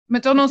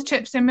McDonald's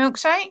chips and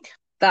milkshake.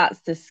 That's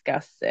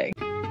disgusting.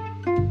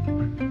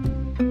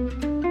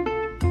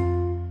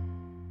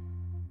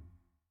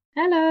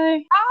 Hello.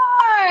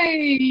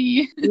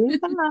 Hi!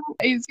 Hello.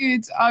 It's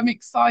good. I'm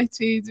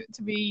excited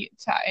to be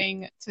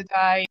chatting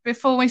today.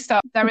 Before we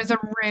start, there is a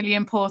really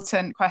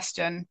important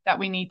question that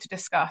we need to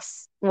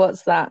discuss.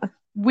 What's that?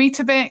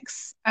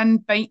 Weetabix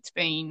and baked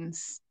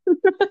beans.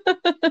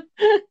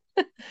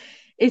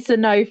 It's a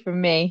no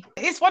from me.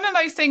 It's one of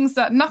those things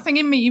that nothing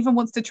in me even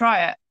wants to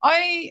try it.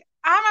 I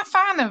am a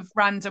fan of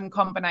random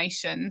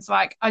combinations.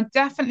 Like, I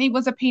definitely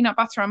was a peanut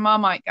butter and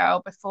Marmite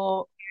girl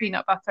before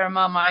peanut butter and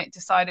Marmite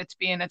decided to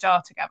be in a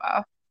jar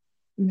together.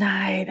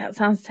 No, that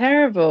sounds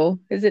terrible.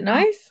 Is it Oh,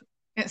 nice?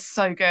 it's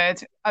so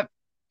good. I've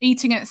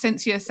eating it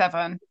since year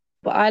seven.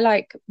 But I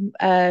like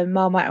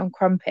Marmite on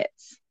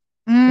crumpets.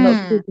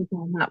 Not sure Mm. if you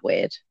find that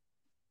weird.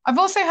 I've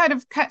also heard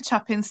of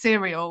ketchup in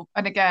cereal,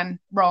 and again,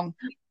 wrong.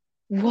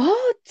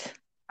 What?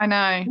 I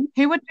know.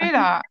 Who would do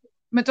that?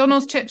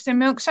 McDonald's chips in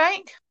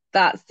milkshake?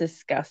 That's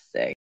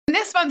disgusting. And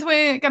this month,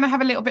 we're going to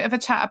have a little bit of a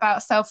chat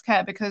about self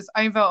care because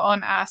over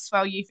on our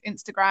Swell Youth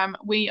Instagram,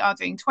 we are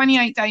doing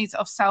 28 days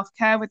of self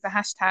care with the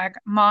hashtag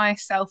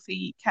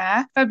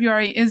MySelfieCare.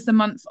 February is the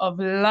month of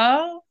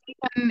love,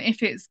 even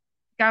if it's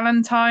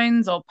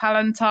Galentine's or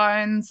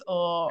Palentine's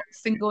or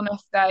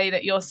Singleness Day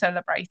that you're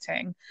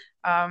celebrating.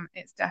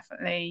 It's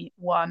definitely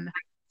one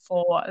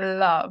for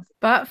love.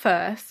 But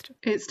first,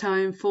 it's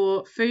time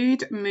for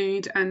Food,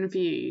 Mood, and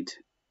Viewed.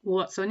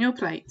 What's on your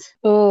plate?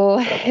 Oh,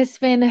 it's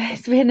been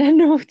a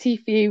naughty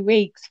few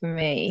weeks for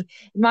me.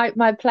 My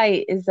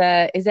plate is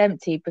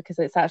empty because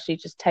it's actually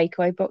just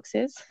takeaway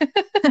boxes.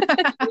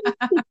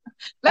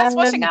 Less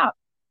washing Um, up.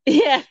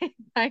 yeah,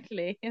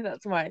 exactly.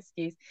 That's my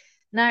excuse.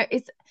 No,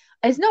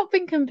 it's not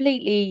been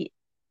completely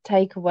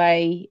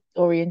takeaway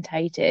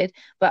orientated,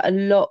 but a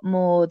lot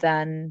more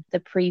than the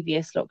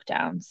previous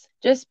lockdowns.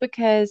 Just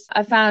because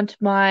I found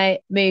my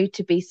mood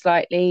to be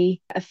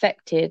slightly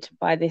affected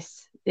by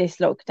this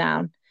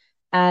lockdown.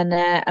 And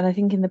I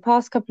think in the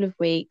past couple of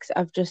weeks,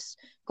 I've just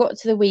got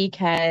to the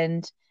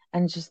weekend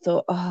and just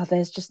thought, oh,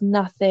 there's just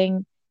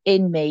nothing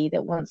in me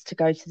that wants to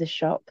go to the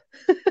shop.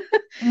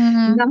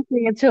 Mm,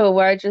 Nothing at all,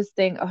 where I just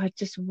think, oh, I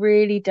just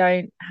really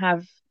don't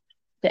have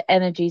the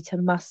energy to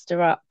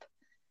muster up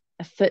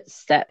a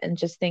footstep and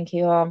just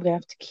thinking, oh, I'm gonna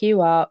have to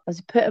queue up. I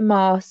was put a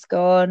mask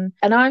on.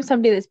 And I'm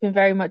somebody that's been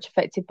very much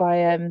affected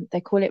by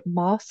they call it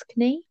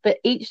maskne. But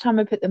each time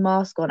I put the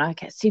mask on, I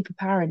get super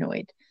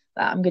paranoid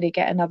that I'm gonna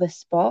get another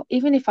spot.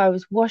 Even if I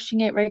was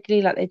washing it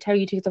regularly, like they tell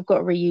you to, because I've got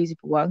a reusable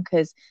one,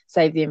 because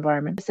save the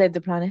environment, save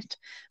the planet.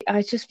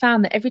 I just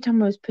found that every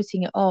time I was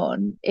putting it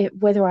on,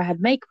 whether I had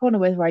makeup on or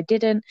whether I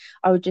didn't,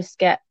 I would just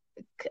get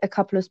a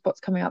couple of spots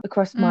coming up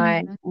across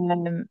my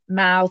mm.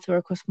 mouth or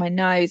across my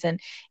nose, and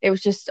it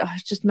was just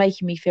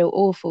making me feel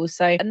awful.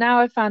 So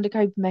now I've found a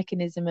coping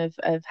mechanism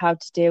of how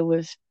to deal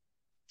with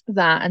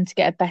that and to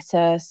get a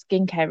better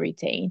skincare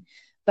routine.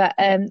 But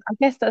I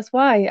guess that's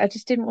why I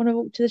just didn't want to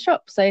walk to the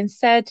shop. So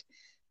instead,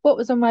 what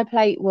was on my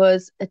plate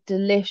was a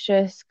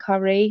delicious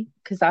curry,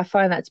 because I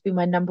find that to be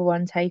my number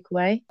one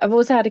takeaway. I've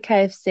also had a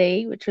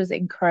KFC, which was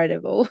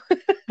incredible.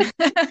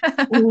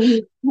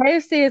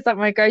 KFC is like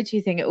my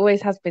go-to thing. It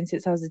always has been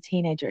since I was a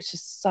teenager. It's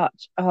just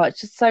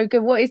so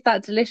good. What is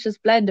that delicious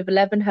blend of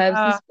 11 herbs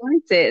and Uh,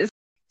 spices?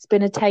 It's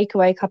been a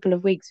takeaway couple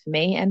of weeks for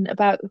me. And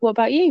what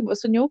about you?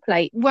 What's on your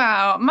plate?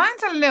 well,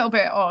 mine's a little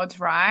bit odd,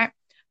 right?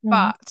 Mm.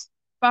 But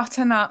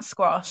butternut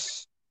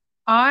squash.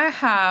 I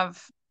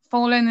have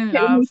fallen in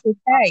Putting me love to with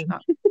shame.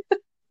 butternut.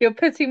 You're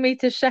putting me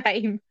to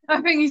shame. I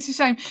think it's a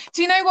shame.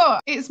 Do you know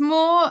what? It's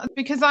more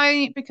because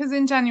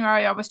in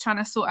January I was trying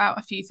to sort out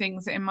a few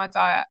things in my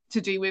diet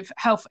to do with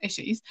health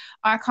issues.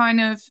 I kind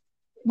of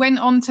went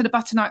on to the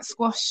butternut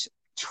squash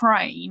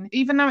train,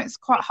 even though it's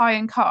quite high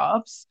in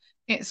carbs.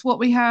 It's what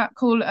we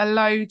call a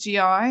low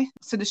GI,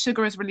 so the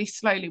sugar is released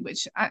slowly,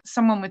 which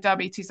someone with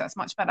diabetes that's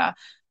much better.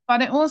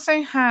 But it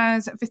also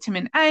has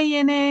vitamin A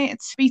in it,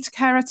 beta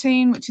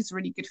carotene, which is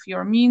really good for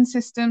your immune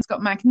system. It's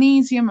got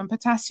magnesium and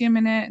potassium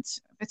in it,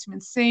 vitamin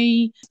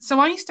C. So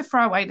I used to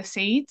throw away the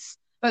seeds,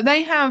 but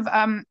they have,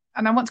 and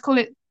I want to call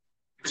it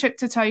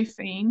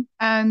tryptophan,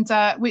 and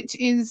which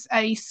is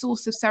a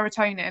source of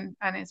serotonin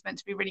and is meant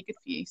to be really good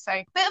for you. So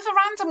bit of a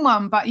random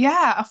one, but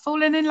yeah, I've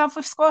fallen in love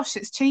with squash.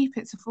 It's cheap,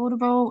 it's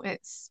affordable,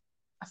 it's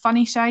a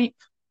funny shape,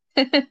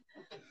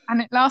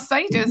 and it lasts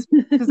ages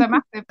because they're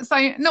massive.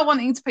 So, not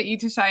wanting to put you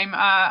to shame,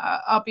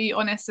 I'll be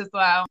honest as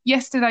well.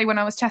 Yesterday, when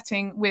I was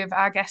chatting with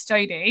our guest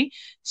Jodie,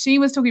 she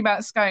was talking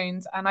about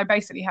scones, and I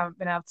basically haven't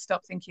been able to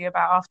stop thinking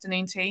about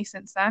afternoon tea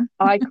since then.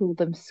 I call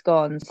them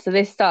scones. So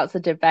this starts a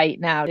debate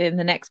now. In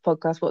the next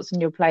podcast, what's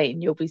on your plate?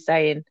 And you'll be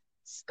saying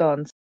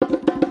scones.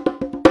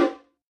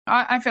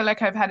 I feel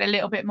like I've had a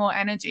little bit more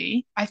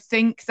energy. I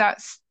think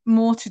that's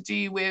more to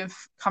do with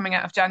coming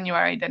out of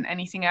January than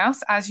anything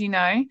else. As you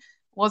know,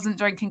 wasn't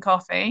drinking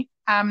coffee,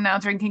 am now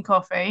drinking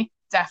coffee.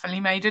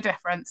 Definitely made a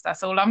difference.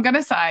 That's all I'm going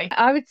to say.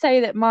 I would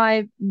say that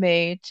my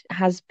mood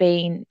has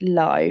been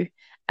low,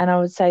 and I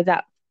would say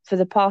that for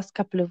the past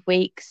couple of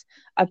weeks,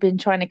 I've been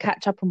trying to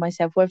catch up on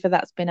myself, whether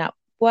that's been at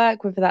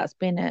work, whether that's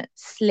been at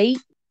sleep.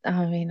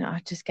 I mean,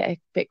 I just get a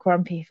bit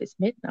grumpy if it's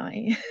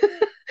midnight.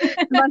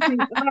 And I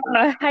think, oh,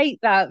 I hate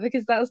that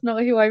because that's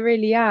not who I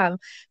really am.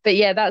 But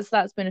yeah,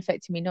 that's been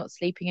affecting me, not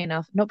sleeping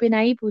enough, not being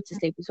able to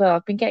sleep as well.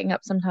 I've been getting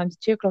up sometimes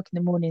 2 o'clock in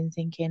the morning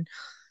thinking,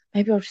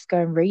 maybe I'll just go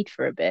and read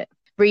for a bit.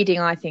 Reading,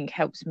 I think,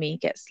 helps me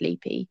get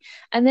sleepy.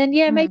 And then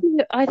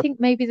I think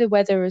maybe the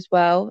weather as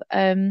well.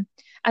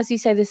 As you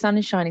say, the sun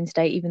is shining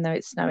today, even though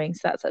it's snowing.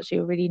 So that's actually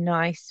a really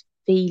nice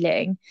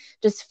feeling.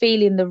 Just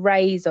feeling the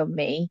rays on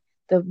me,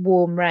 the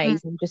warm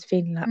rays, and just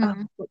feeling like, oh, I've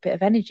got a bit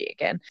of energy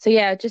again. So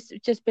yeah,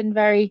 just been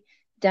very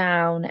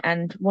down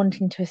and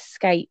wanting to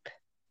escape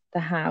the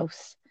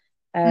house,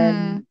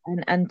 and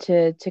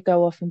to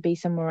go off and be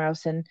somewhere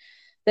else. And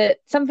that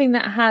something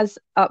that has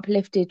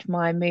uplifted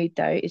my mood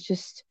though is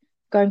just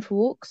going for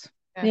walks.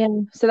 Yeah,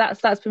 so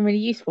that's been really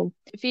useful.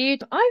 For you,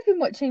 I've been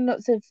watching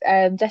lots of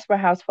Desperate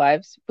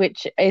Housewives,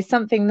 which is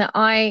something that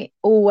I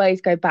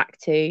always go back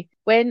to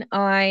when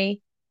I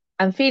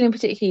am feeling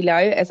particularly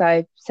low, as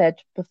I said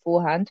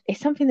beforehand. It's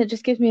something that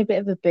just gives me a bit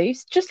of a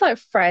boost, just like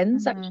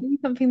Friends, actually,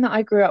 something that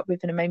I grew up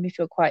with, and it made me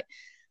feel quite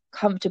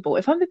comfortable.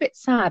 If I'm a bit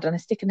sad and I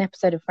stick an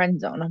episode of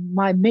Friends on,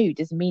 my mood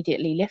is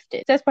immediately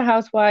lifted. Desperate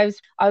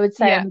Housewives, I would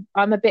say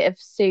I'm a bit of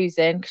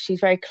Susan because she's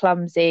very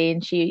clumsy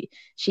and she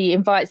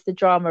invites the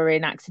drama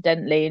in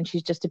accidentally and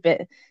she's just a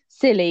bit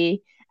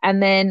silly.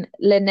 And then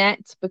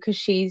Lynette, because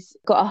she's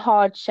got a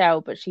hard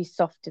shell but she's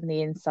soft in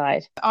the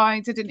inside.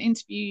 I did an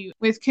interview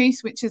with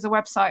Koos, which is a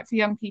website for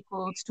young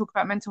people to talk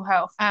about mental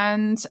health,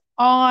 and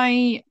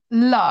I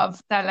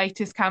love their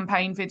latest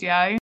campaign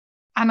video.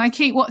 And I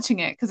keep watching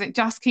it because it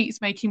just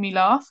keeps making me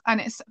laugh. And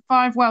it's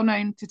 5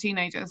 well-known to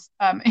teenagers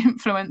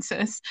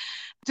influencers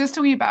just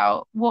talking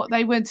about what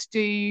they would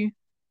do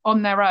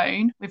on their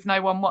own with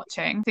no one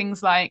watching.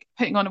 Things like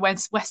putting on a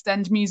West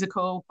End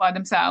musical by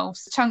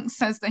themselves. Chunks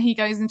says that he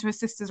goes into his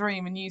sister's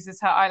room and uses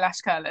her eyelash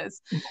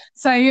curlers.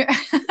 So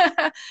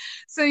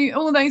so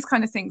all those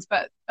kind of things.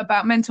 But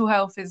about mental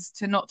health is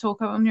to not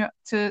talk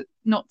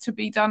not to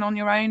be done on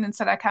your own. And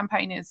so their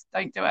campaign is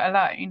don't do it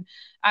alone.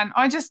 And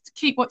I just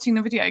keep watching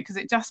the video because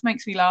it just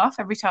makes me laugh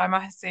every time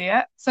I see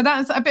it. So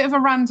that's a bit of a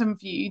random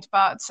feud,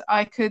 but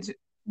I could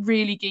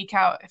really geek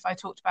out if I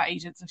talked about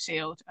Agents of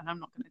S.H.I.E.L.D. and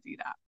I'm not going to do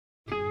that.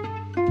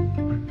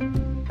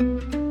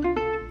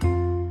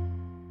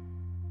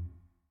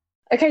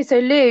 Okay, so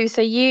Lou,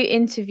 you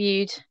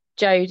interviewed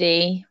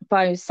Jodie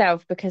by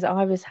yourself because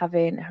I was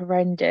having a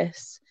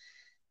horrendous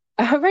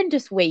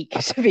week,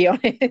 to be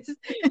honest.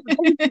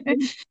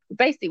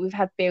 Basically, we've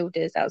had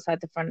builders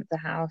outside the front of the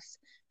house,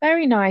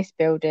 very nice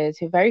builders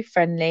who are very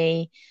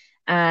friendly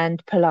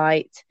and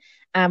polite.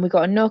 And we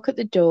got a knock at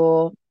the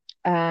door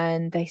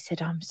and they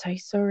said, "I'm so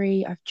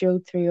sorry, I've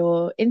drilled through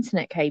your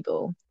internet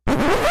cable."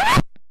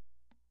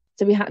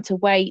 So we had to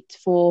wait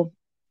for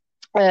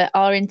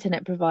our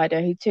internet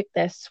provider, who took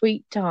their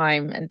sweet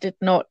time and did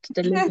not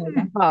deliver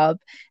the hub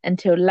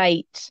until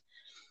late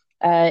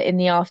in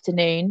the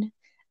afternoon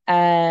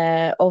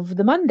of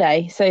the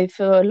Monday. So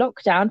for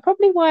lockdown,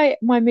 probably why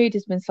my mood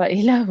has been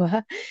slightly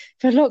lower,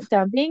 for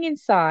lockdown, being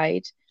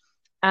inside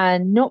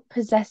and not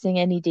possessing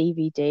any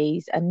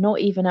DVDs and not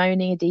even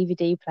owning a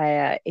DVD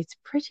player, it's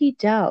pretty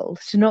dull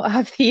to not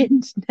have the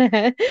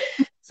internet.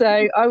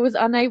 So I was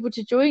unable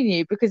to join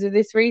you because of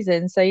this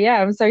reason. So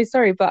yeah, I'm so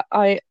sorry, but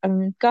I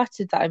am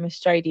gutted that I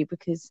missed Jodie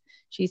because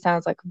she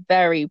sounds like a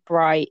very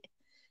bright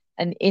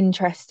and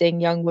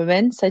interesting young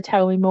woman. So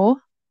tell me more.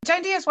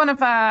 Jodie is one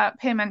of our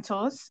peer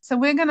mentors. So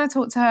we're going to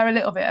talk to her a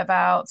little bit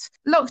about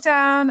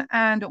lockdown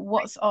and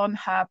what's on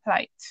her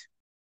plate.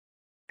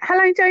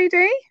 Hello,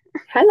 Jodie.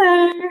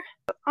 Hello.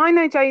 I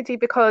know Jodie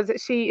because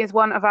she is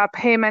one of our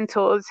peer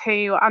mentors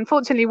who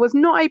unfortunately was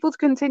not able to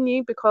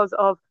continue because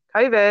of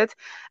COVID.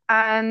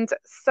 And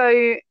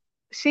so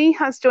she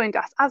has joined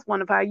us as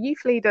one of our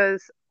youth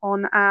leaders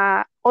on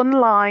our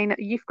online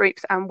youth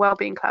groups and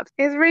wellbeing clubs.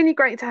 It's really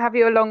great to have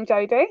you along,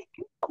 Jodie.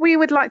 We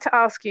would like to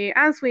ask you,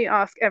 as we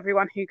ask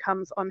everyone who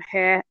comes on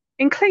here,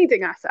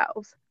 including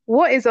ourselves,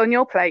 what is on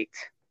your plate?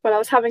 Well, I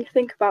was having to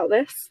think about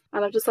this,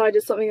 and I've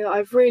decided something that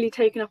I've really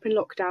taken up in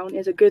lockdown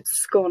is a good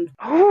scone.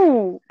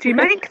 Oh, do you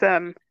make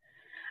them?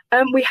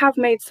 We have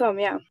made some,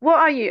 yeah. What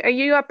are you? Are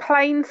you a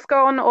plain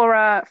scone or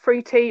a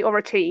fruity or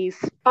a cheese?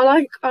 I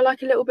like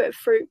a little bit of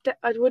fruit.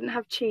 I wouldn't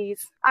have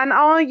cheese. And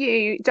are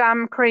you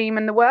jam, cream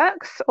and the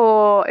works,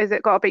 or is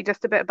it got to be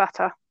just a bit of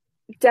butter?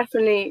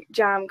 Definitely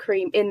jam,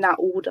 cream in that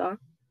order.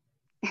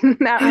 In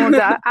that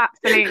order,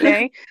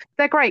 absolutely.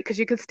 They're great because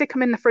you can stick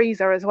them in the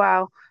freezer as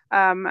well.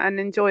 And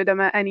enjoy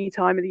them at any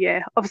time of the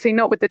year. Obviously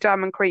not with the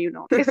jam and cream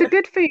on. It's a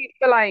good food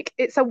for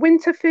it's a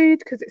winter food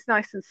because it's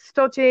nice and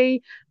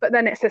stodgy, but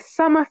then it's a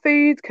summer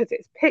food because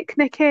it's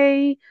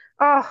picnicky.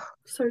 Oh,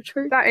 so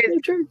true. That is so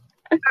true.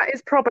 That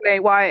is probably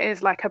why it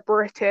is like a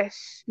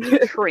British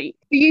treat.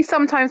 Do you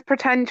sometimes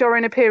pretend you're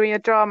in a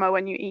period drama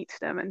when you eat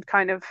them and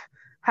kind of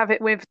have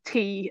it with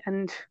tea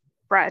and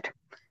bread?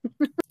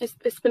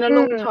 It's been a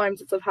long time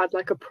since I've had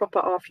like a proper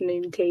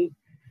afternoon tea.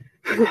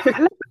 I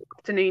love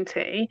afternoon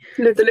tea.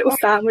 The little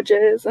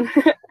sandwiches.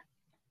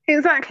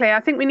 Exactly. I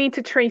think we need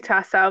to treat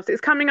ourselves.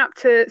 It's coming up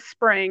to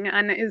spring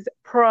and it is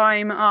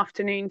prime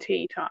afternoon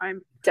tea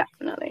time.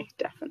 Definitely,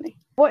 definitely.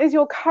 What is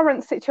your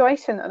current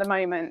situation at the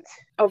moment?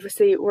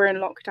 Obviously, we're in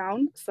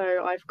lockdown,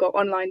 so I've got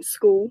online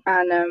school,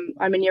 and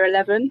I'm in year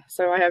 11,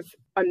 so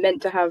I'm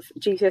meant to have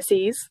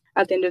GCSEs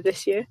at the end of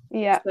this year.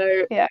 Yeah.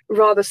 So yeah.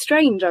 Rather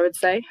strange, I would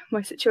say,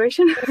 my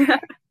situation.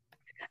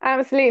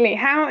 Absolutely.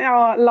 How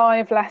are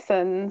live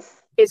lessons?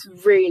 It's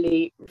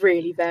really,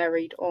 really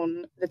varied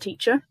on the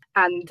teacher,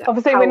 and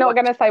obviously we're not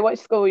going to say which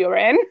school you're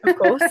in, of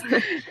course,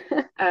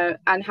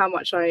 and how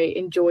much I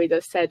enjoy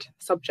the said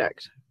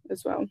subject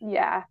as well.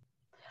 Yeah,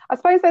 I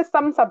suppose there's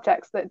some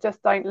subjects that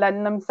just don't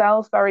lend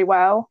themselves very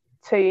well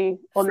to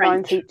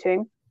online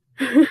teaching.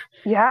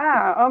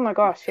 Yeah. Oh my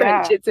gosh.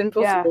 French, it's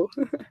impossible.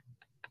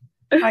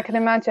 Yeah. I can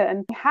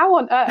imagine. How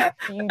on earth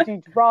do you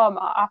do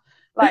drama?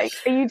 Like,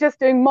 are you just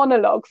doing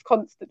monologues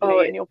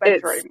constantly in your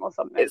bedroom or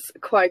something? It's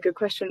quite a good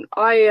question.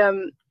 I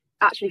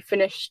actually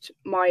finished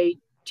my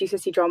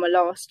GCSE drama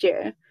last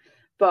year,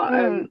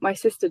 but my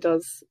sister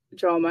does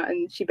drama,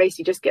 and she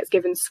basically just gets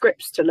given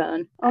scripts to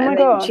learn. Oh my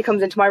gosh. She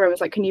comes into my room and is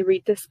like, can you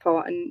read this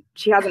part? And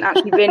she hasn't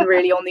actually been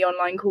really on the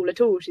online call at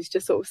all. She's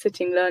just sort of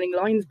sitting learning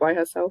lines by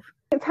herself.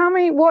 Tell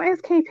me, what is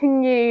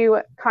keeping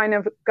you kind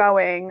of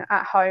going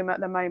at home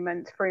at the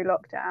moment through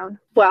lockdown?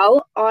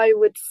 Well, I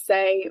would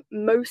say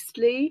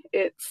mostly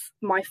it's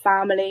my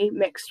family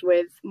mixed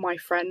with my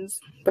friends,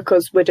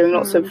 because we're doing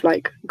lots of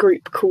like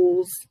group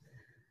calls,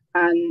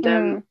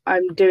 and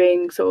I'm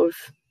doing sort of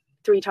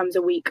 3 times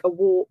a week a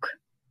walk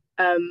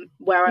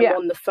where I'm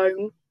on the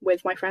phone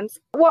with my friends.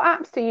 What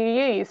apps do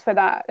you use for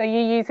that? Are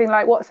you using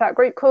like WhatsApp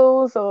group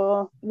calls,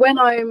 or when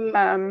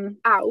I'm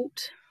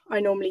out, I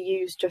normally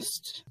use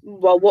just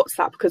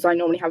WhatsApp, because I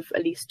normally have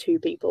at least 2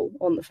 people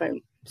on the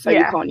phone, so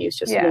you can't use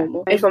just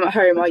normal. If I'm at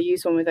home, I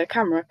use one with a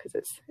camera, because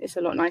it's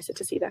a lot nicer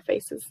to see their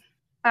faces.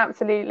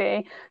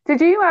 Absolutely. Did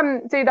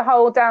you do the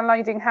whole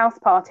downloading house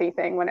party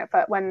thing when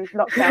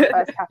lockdown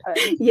first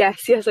happened? Yes,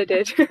 I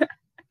did.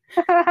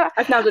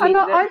 I've now deleted it.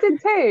 I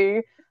did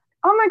too.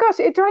 Oh my gosh,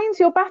 it drains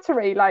your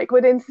battery like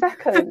within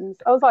seconds.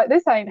 I was like,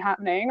 this ain't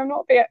happening. I'm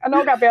not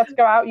gonna be able to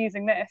go out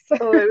using this.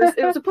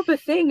 It was a proper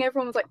thing.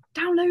 Everyone was like,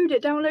 download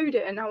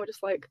it, and now we're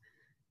just like,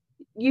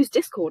 use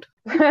Discord.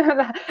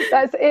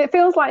 It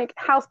feels like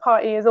House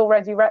Party is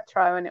already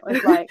retro, and it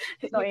was like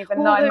it's not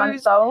even 9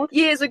 months old.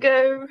 Years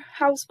ago,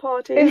 House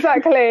Party.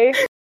 Exactly.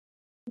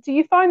 Do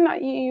you find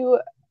that you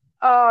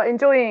are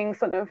enjoying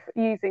sort of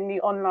using the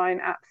online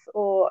apps,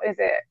 or is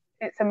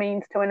it's a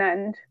means to an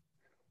end?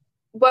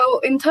 Well,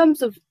 in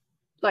terms of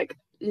like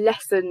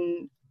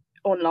lesson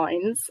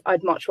onlines,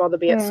 I'd much rather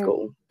be at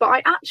school. But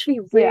I actually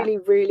really,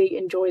 really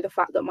enjoy the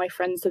fact that my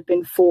friends have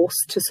been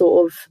forced to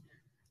sort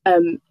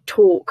of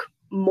talk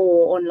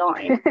more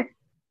online.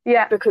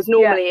 Because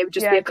normally it would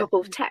just be a couple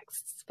of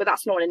texts, but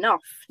that's not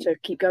enough to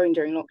keep going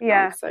during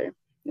lockdown. So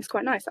it's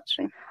quite nice,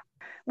 actually.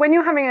 When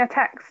you're having a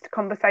text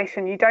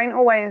conversation, you don't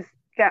always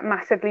get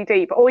massively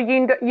deep, or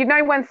you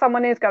know when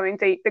someone is going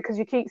deep because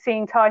you keep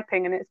seeing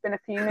typing and it's been a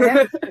few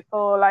minutes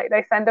before like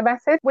they send a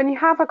message. When you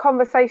have a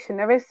conversation,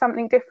 there is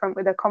something different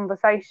with a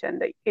conversation,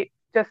 that it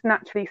just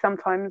naturally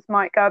sometimes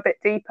might go a bit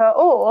deeper,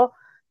 or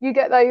you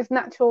get those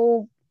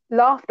natural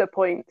laughter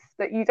points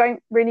that you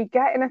don't really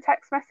get in a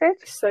text message.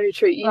 So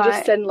true. You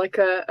just send like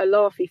a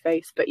laughy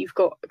face, but you've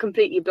got a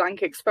completely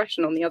blank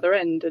expression on the other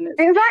end, and it's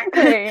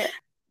exactly.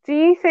 Do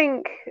you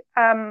think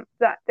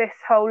that this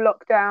whole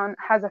lockdown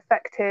has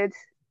affected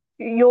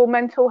your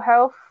mental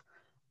health?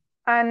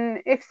 And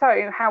if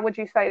so, how would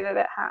you say that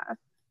it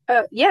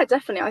has? Yeah,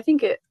 definitely.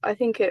 I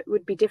think it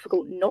would be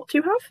difficult not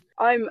to have.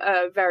 I'm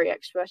a very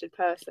extroverted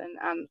person,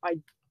 and I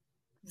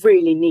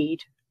really need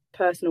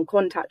personal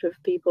contact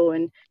with people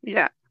and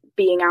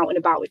being out and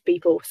about with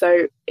people.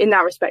 So in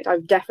that respect,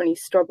 I've definitely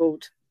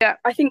struggled. Yeah,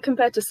 I think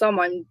compared to some,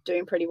 I'm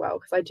doing pretty well,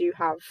 because I do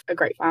have a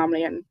great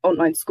family and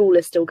online school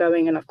is still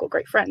going and I've got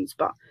great friends,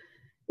 but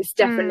it's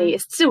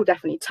still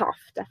definitely tough.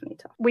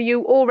 Were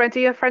you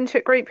already a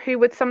friendship group who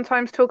would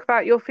sometimes talk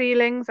about your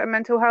feelings and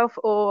mental health,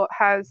 or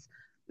has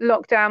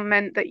lockdown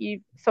meant that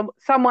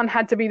someone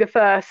had to be the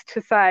first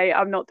to say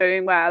I'm not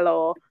doing well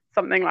or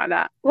something like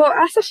that? Well,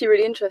 that's actually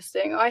really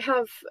interesting. I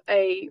have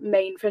a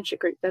main friendship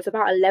group. There's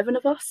about 11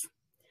 of us,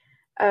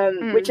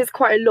 which is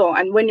quite a lot.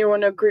 And when you're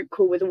on a group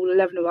call with all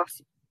 11 of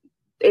us,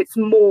 it's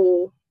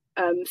more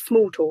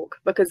small talk,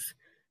 because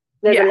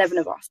there's 11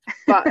 of us.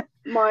 But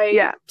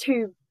my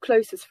 2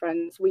 closest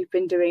friends, we've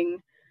been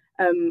doing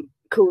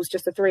calls,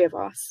 just the 3 of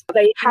us.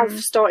 They have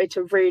started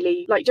to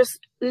really, like,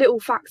 just little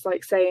facts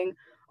like saying,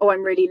 oh,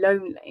 I'm really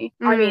lonely.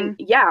 I mean,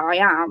 yeah, I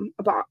am,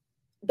 but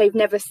they've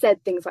never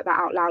said things like that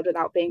out loud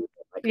without being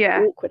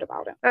awkward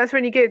about it. That's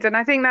really good. And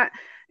I think that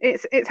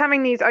it's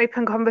having these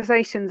open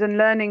conversations and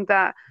learning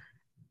that,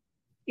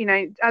 you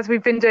know, as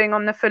we've been doing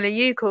on the Fuller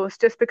U course,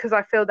 just because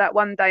I feel that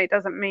one day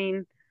doesn't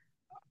mean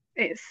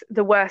it's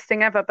the worst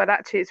thing ever, but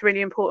actually it's really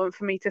important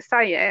for me to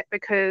say it,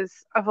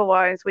 because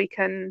otherwise we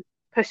can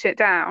push it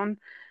down.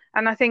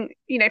 And I think,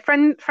 you know,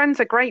 friends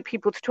are great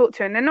people to talk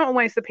to, and they're not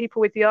always the people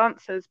with the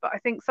answers, but I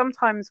think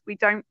sometimes we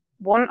don't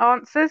want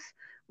answers.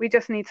 we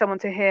just need someone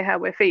to hear how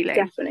we're feeling.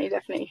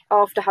 Definitely.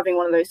 After having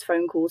one of those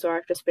phone calls where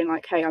I've just been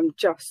like, hey,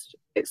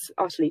 it's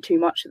utterly too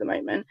much at the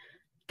moment.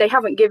 They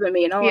haven't given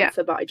me an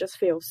answer, but I just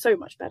feel so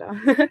much better.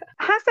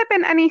 Has there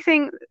been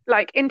anything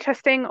like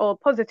interesting or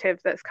positive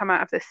that's come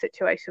out of this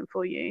situation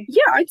for you?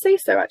 Yeah, I'd say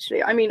so,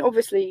 actually. I mean,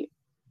 obviously,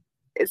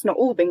 it's not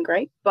all been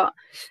great, but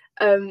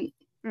as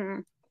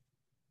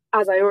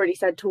I already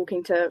said,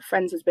 talking to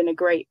friends has been a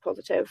great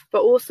positive,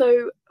 but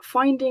also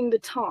finding the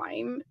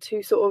time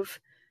to sort of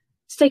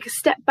take a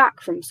step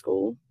back from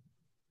school.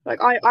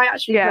 Like, I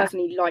actually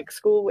personally like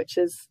school, which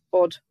is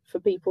odd for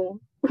people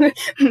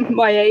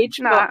my age,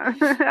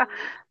 but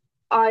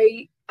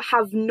I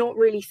have not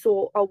really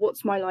thought, oh,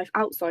 what's my life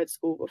outside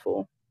school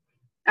before?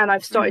 And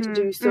I've started to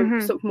do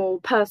sort of more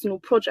personal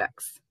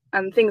projects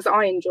and things that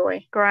I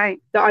enjoy. Great.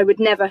 That I would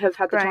never have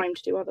had the time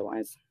to do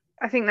otherwise.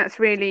 I think that's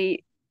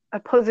really a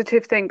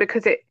positive thing,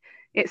 because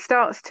it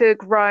starts to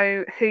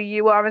grow who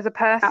you are as a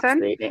person.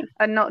 Absolutely.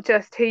 And not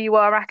just who you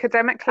are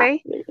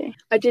academically. Absolutely.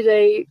 I did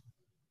a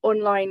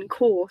online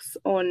course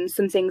on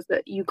some things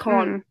that you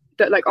can't,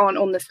 that like aren't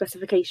on the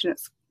specification at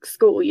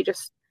school. You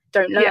just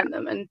don't learn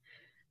them. And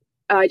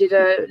I did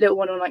a little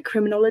one on like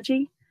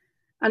criminology,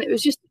 and it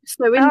was just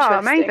so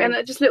interesting.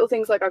 And just little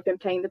things like I've been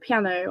playing the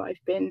piano.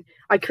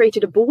 I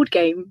created a board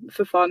game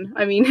for fun.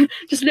 I mean,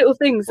 just little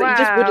things that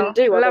you just wouldn't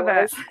do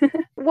otherwise.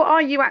 What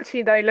are you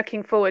actually though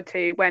looking forward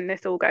to when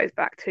this all goes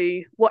back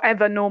to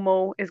whatever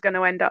normal is going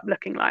to end up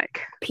looking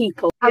like?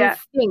 People and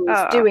things,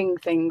 doing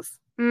things,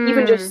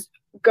 even just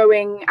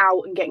going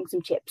out and getting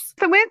some chips.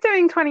 So we're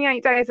doing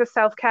 28 days of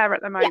self-care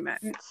at the moment.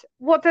 Yes.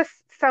 What does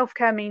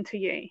self-care mean to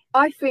you?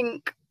 I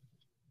think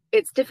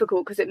it's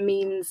difficult because it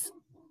means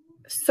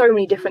so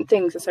many different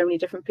things to so many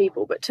different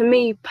people, but to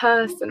me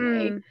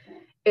personally,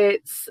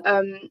 it's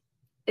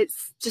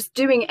just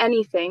doing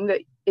anything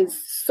that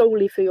is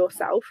solely for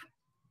yourself,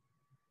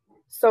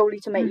 solely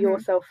to make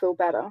yourself feel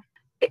better.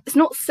 It's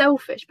not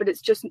selfish, but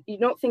it's just, you're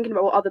not thinking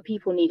about what other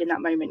people need in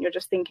that moment. You're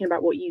just thinking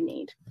about what you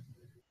need.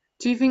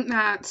 Do you think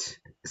that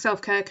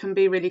self-care can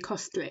be really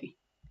costly?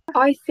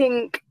 I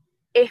think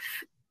if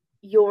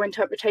your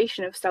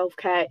interpretation of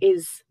self-care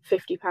is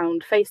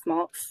 £50 face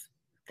masks,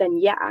 then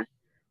yeah.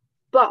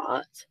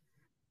 But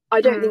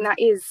I don't think that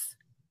is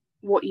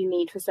what you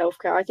need for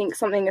self-care. I think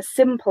something as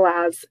simple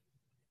as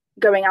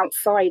going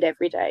outside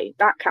every day,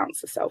 that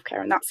counts as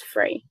self-care, and that's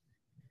free.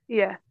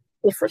 Yeah.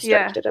 If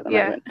restricted at the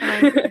moment.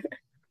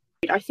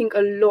 I think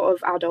a lot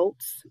of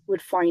adults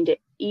would find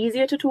it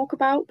easier to talk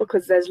about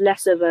because there's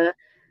less of a,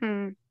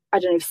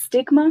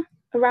 stigma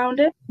around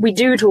it. We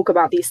do talk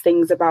about these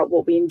things about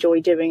what we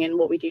enjoy doing and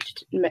what we do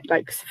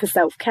like for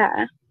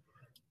self-care.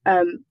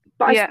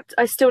 But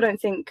I still don't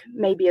think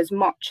maybe as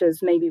much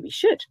as maybe we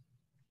should.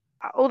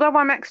 Although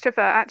I'm extrovert,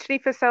 actually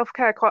for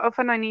self-care, quite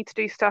often I need to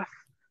do stuff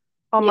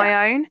on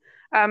my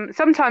own.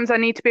 Sometimes I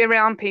need to be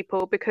around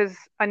people because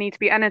I need to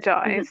be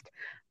energized.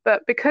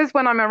 But because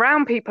when I'm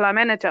around people, I'm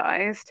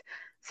energized,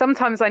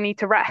 sometimes I need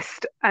to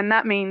rest. And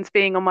that means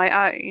being on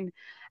my own.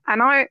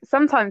 And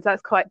sometimes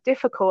that's quite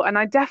difficult. And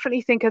I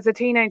definitely think as a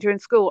teenager in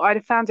school, I'd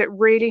have found it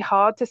really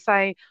hard to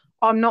say,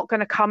 I'm not going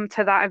to come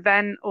to that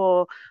event,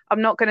 or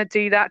I'm not going to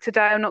do that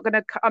today. I'm not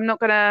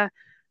going to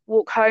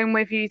walk home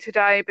with you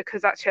today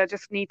because actually I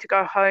just need to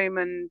go home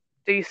and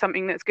do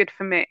something that's good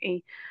for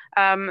me.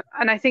 And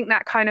I think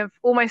that kind of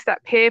almost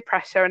that peer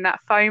pressure and that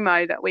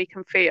FOMO that we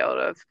can feel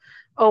of,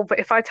 oh, but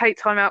if I take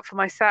time out for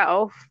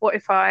myself, what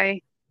if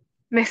I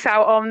miss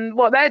out on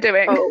what they're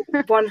doing? Oh,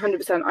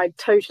 100%. I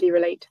totally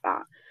relate to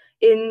that.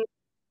 In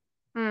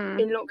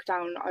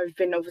lockdown, I've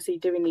been obviously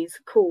doing these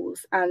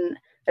calls, and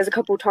there's a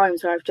couple of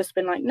times where I've just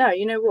been like, no,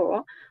 you know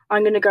what?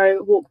 I'm going to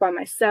go walk by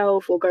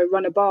myself or go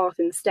run a bath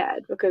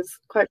instead, because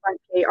quite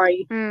frankly,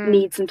 I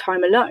need some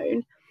time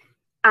alone.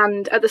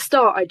 And at the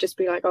start, I'd just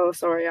be like, oh,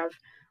 sorry,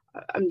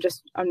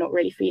 I'm not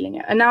really feeling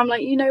it. And now I'm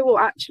like, you know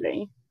what?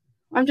 Actually,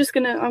 I'm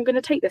going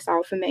to take this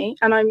out for me.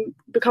 And I'm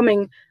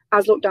becoming,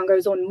 as lockdown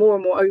goes on, more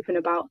and more open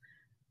about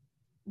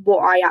what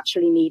I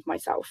actually need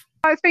myself.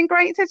 It's been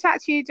great to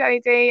chat to you,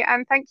 Jodie,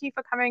 and thank you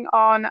for coming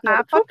on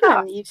our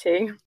podcast. You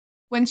too.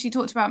 When she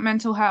talked about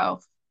mental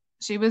health,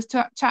 she was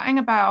chatting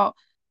about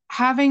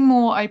having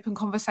more open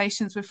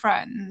conversations with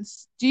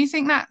friends. Do you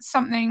think that's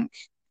something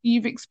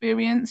you've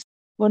experienced?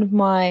 One of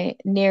my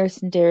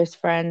nearest and dearest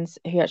friends,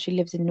 who actually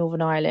lives in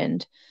Northern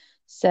Ireland,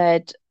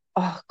 said,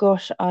 oh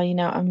gosh,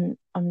 I'm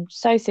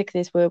so sick of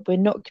this. We're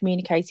not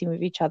communicating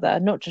with each other,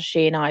 not just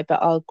she and I,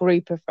 but our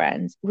group of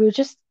friends. We were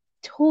just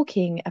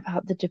talking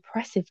about the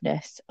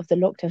depressiveness of the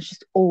lockdowns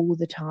just all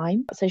the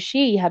time. So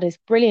she had this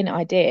brilliant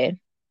idea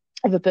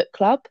of a book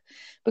club,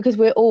 because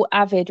we're all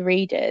avid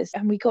readers,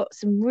 and we got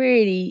some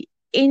really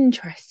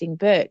interesting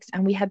books,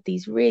 and we had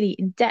these really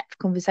in-depth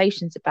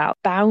conversations about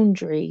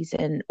boundaries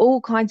and all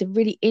kinds of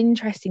really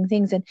interesting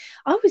things. And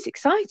I was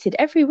excited.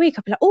 Every week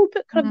I'd be like, oh,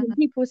 book club, and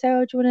people would say,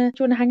 oh, do you want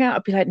to hang out?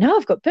 I'd be like, no,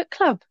 I've got book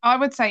club. I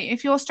would say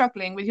if you're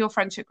struggling with your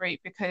friendship group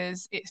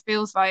because it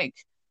feels like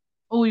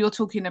all you're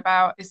talking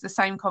about is the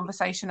same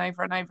conversation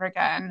over and over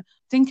again,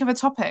 think of a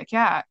topic.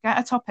 Get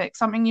a topic,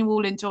 something you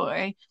all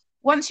enjoy,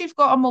 once you've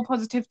got a more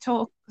positive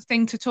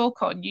thing to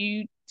talk on,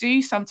 you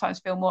do sometimes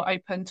feel more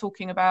open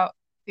talking about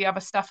the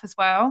other stuff as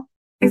well.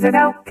 Is it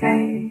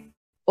okay?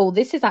 Oh,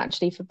 this is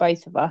actually for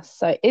both of us.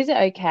 So is it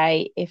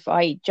okay if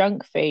I eat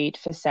junk food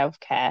for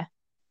self-care?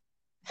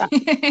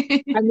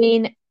 I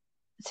mean,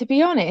 to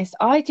be honest,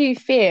 I do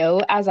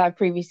feel, as I've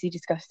previously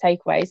discussed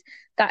takeaways,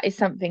 that is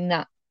something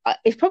that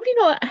it's probably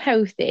not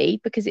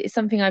healthy because it's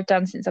something I've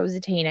done since I was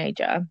a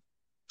teenager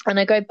and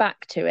I go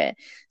back to it.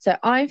 So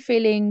I'm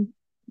feeling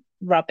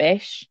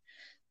rubbish.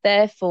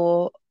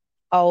 Therefore,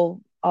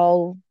 I'll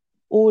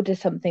order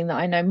something that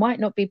I know might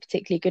not be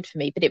particularly good for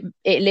me, but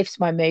it lifts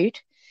my mood.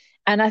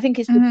 And I think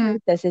it's the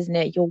process, isn't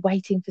it? You're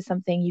waiting for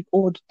something, you've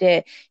ordered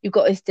it, you've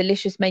got this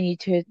delicious menu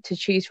to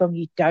choose from,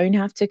 you don't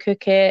have to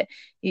cook it,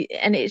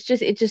 and it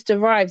just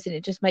arrives and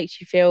it just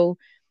makes you feel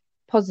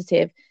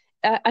positive.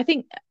 I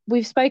think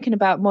we've spoken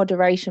about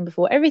moderation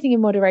before. Everything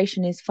in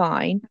moderation is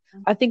fine.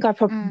 I think I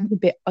probably a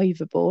bit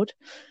overboard.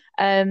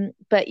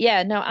 But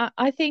yeah, no,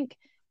 I think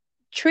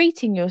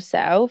treating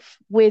yourself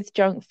with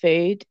junk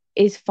food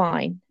is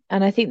fine.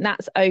 And I think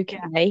that's okay.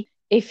 Yeah.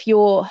 If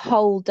your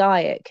whole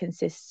diet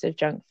consists of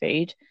junk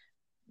food,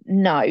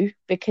 no,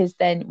 because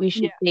then we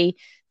should be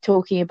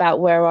talking about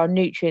where our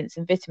nutrients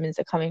and vitamins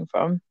are coming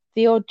from.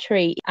 The odd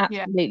treat,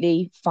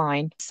 absolutely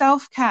fine.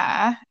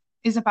 Self-care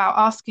is about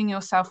asking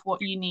yourself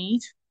what you need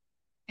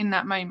in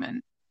that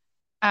moment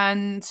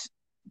and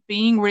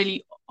being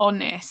really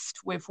honest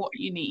with what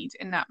you need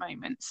in that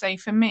moment. So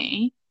for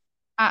me,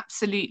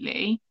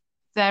 absolutely,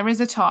 there is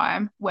a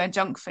time where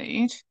junk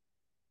food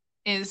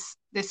is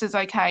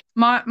okay.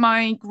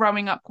 My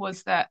growing up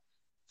was that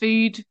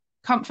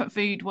comfort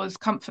food was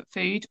comfort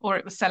food or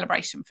it was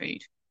celebration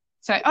food.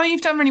 So, oh,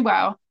 you've done really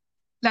well.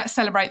 Let's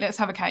celebrate. Let's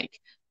have a cake.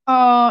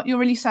 Oh, you're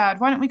really sad.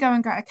 Why don't we go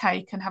and get a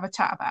cake and have a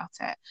chat about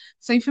it?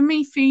 So for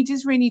me, food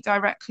is really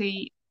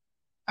directly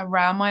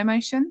around my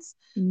emotions.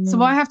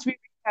 So I have to be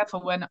really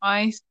careful when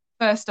I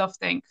first off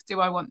think, do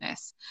I want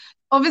this?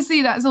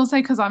 Obviously, that's also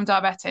because I'm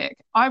diabetic.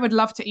 I would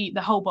love to eat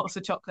the whole box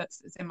of chocolates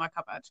that's in my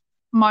cupboard.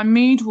 My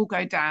mood will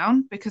go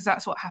down because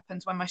that's what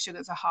happens when my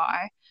sugars are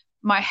high.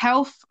 My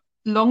health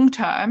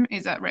long-term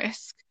is at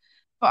risk.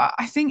 But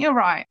I think you're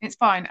right. It's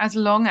fine as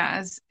long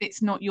as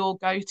it's not your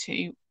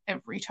go-to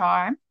every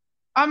time.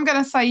 I'm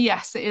going to say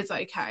yes, it is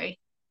okay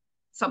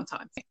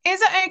sometimes.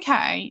 Is it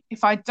okay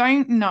if I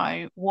don't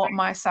know what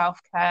my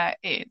self-care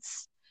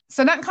is?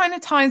 So that kind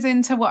of ties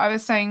into what I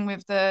was saying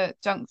with the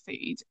junk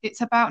food.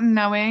 It's about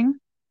knowing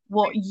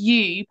what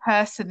you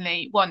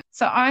personally want.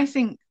 So I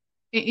think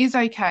it is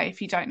okay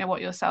if you don't know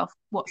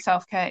what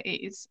self-care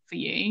is for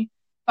you,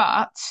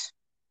 but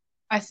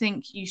I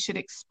think you should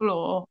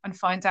explore and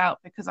find out,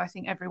 because I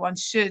think everyone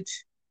should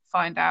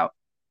find out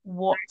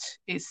what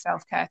is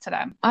self-care to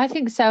them. I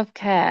think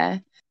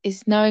self-care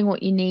is knowing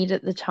what you need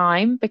at the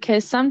time,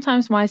 because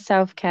sometimes my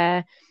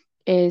self-care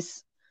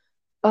is,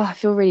 I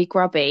feel really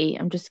grubby,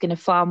 I'm just going to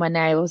file my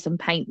nails and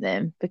paint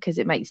them because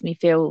it makes me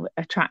feel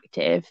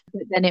attractive.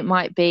 But then it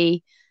might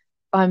be,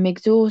 I'm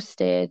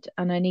exhausted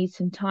and I need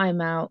some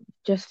time out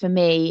just for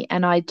me,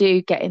 and I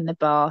do get in the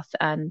bath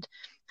and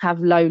have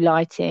low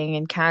lighting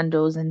and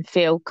candles and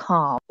feel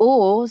calm.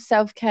 Or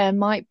self-care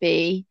might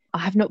be, I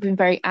have not been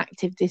very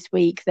active this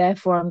week,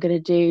 therefore I'm going to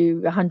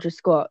do 100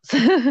 squats.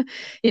 I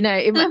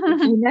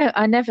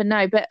never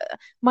know. But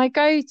my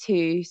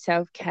go-to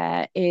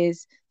self-care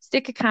is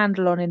stick a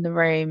candle on in the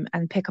room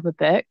and pick up a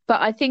book.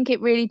 But I think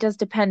it really does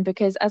depend,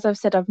 because as I've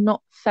said, I've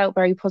not felt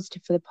very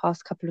positive for the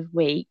past couple of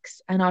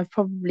weeks, and I've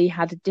probably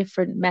had a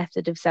different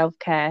method of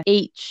self-care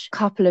each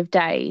couple of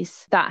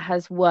days that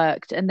has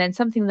worked, and then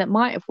something that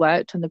might have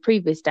worked on the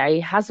previous day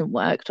hasn't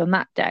worked on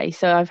that day,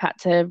 so I've had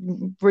to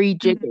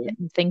rejig it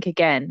and think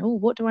again,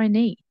 what do I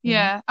need?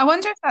 Yeah, I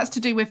wonder if that's to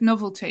do with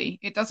novelty.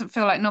 It doesn't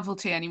feel like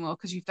novelty anymore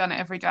because you've done it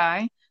every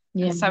day.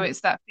 Yeah. And so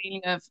it's that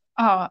feeling of,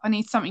 I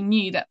need something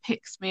new that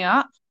picks me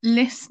up.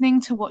 Listening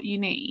to what you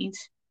need.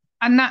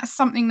 And that's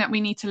something that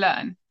we need to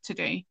learn to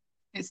do,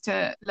 is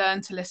to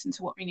learn to listen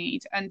to what we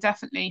need. And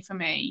definitely for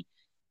me,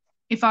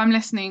 if I'm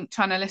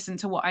trying to listen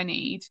to what I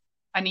need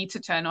to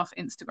turn off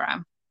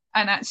Instagram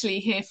and actually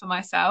hear for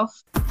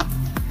myself.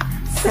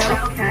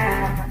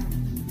 Self-care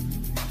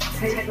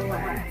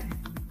takeaway.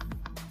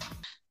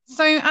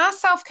 So our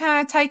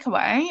self-care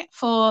takeaway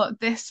for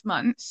this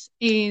month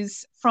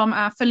is from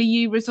our Fully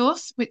You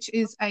resource, which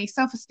is a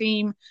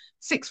self-esteem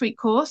 6-week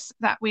course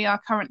that we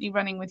are currently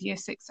running with Year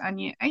 6 and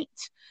Year 8.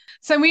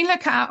 So we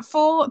look at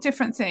 4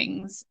 different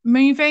things: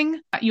 moving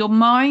your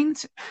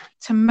mind,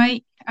 to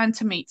make and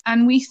to meet.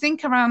 And we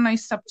think around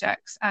those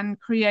subjects and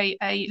create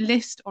a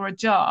list or a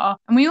jar.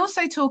 And we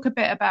also talk a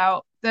bit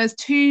about, there's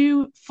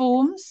 2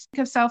 forms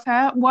of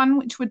self-care. One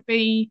which would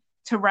be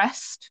to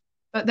rest,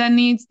 but then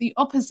needs the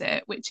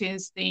opposite, which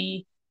is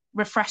the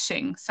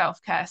refreshing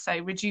self-care, so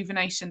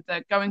rejuvenation,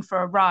 the going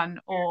for a run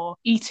or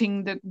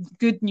eating the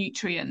good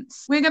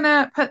nutrients. We're going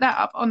to put that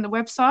up on the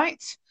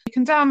website. You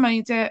can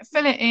download it,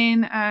 fill it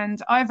in, and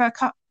either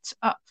cut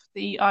up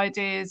the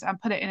ideas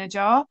and put it in a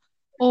jar,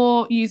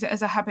 or use it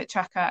as a habit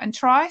tracker and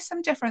try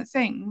some different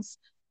things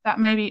that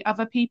maybe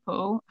other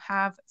people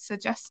have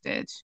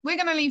suggested. We're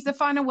going to leave the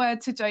final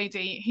word to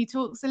Jodie. He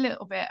talks a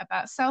little bit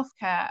about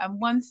self-care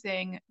and one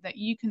thing that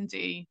you can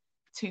do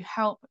to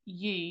help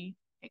you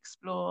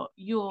explore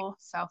your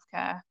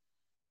self-care.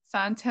 So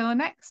until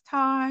next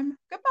time,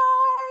 goodbye.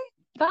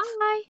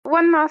 Bye.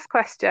 One last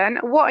question.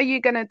 What are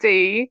you going to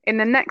do in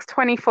the next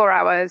 24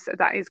 hours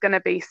that is going to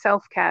be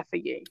self-care for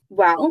you?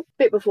 Well, a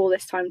bit before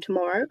this time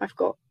tomorrow, I've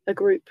got a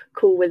group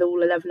call with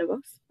all 11 of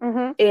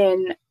us.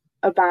 In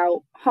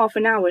about half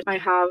an hour, I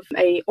have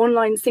a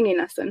online singing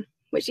lesson,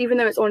 which even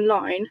though it's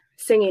online,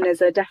 singing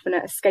is a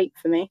definite escape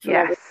for me.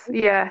 Yes,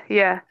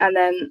 yeah. And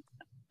then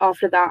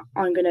after that,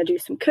 I'm going to do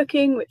some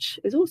cooking, which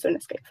is also an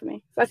escape for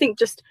me. So I think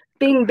just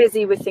being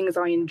busy with things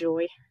I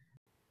enjoy.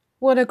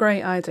 What a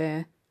great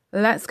idea.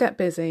 Let's get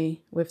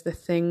busy with the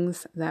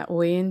things that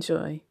we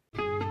enjoy.